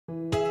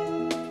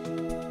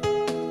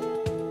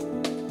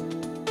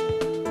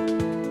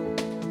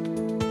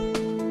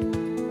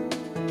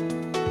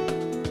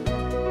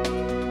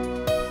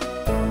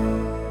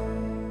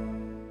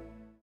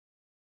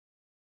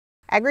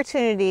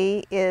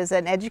AgriTunity is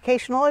an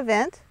educational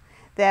event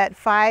that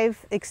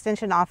 5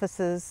 extension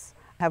offices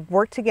have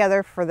worked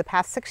together for the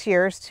past 6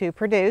 years to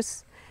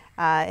produce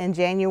in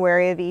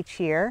January of each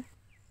year.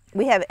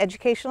 We have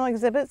educational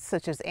exhibits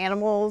such as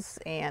animals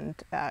and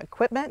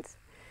equipment.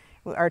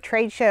 Our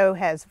trade show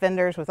has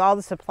vendors with all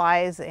the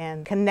supplies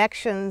and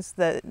connections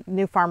that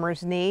new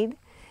farmers need.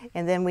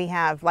 And then we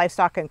have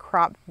livestock and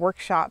crop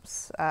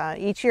workshops.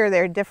 Each year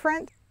they're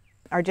different.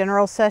 Our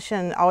general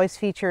session always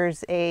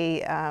features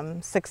a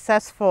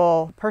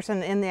successful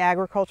person in the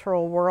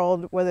agricultural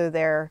world, whether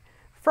they're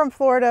from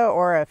Florida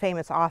or a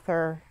famous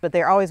author, but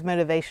they're always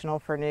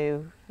motivational for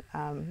new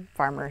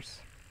farmers.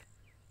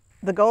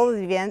 The goal of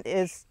the event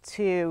is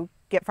to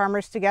get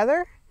farmers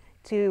together,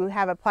 to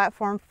have a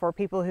platform for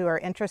people who are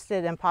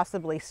interested in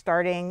possibly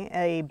starting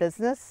a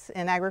business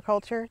in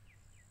agriculture.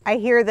 I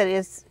hear that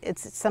it's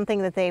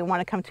something that they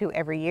want to come to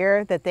every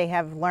year, that they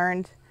have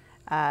learned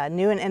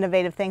new and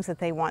innovative things that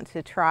they want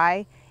to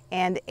try.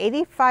 And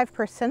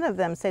 85% of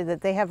them say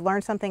that they have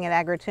learned something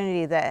at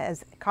AgriTunity that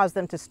has caused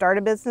them to start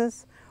a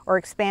business or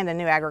expand a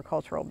new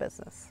agricultural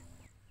business.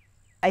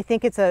 I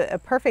think it's a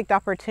perfect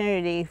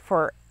opportunity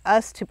for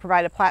us to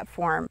provide a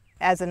platform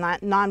as a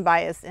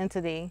non-biased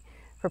entity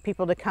for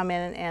people to come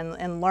in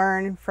and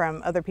learn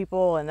from other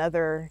people and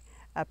other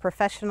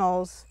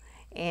professionals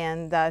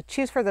and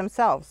choose for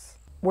themselves.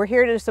 We're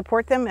here to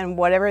support them in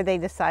whatever they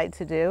decide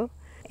to do,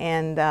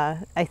 and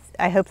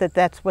I hope that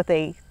that's what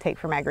they take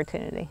from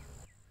AgriTunity.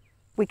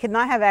 We could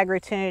not have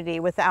AgriTunity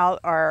without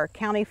our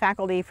county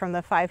faculty from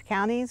the 5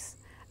 counties.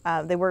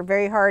 They work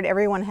very hard.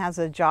 Everyone has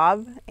a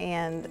job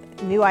and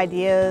new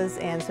ideas,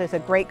 and so it's a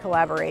great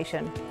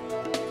collaboration.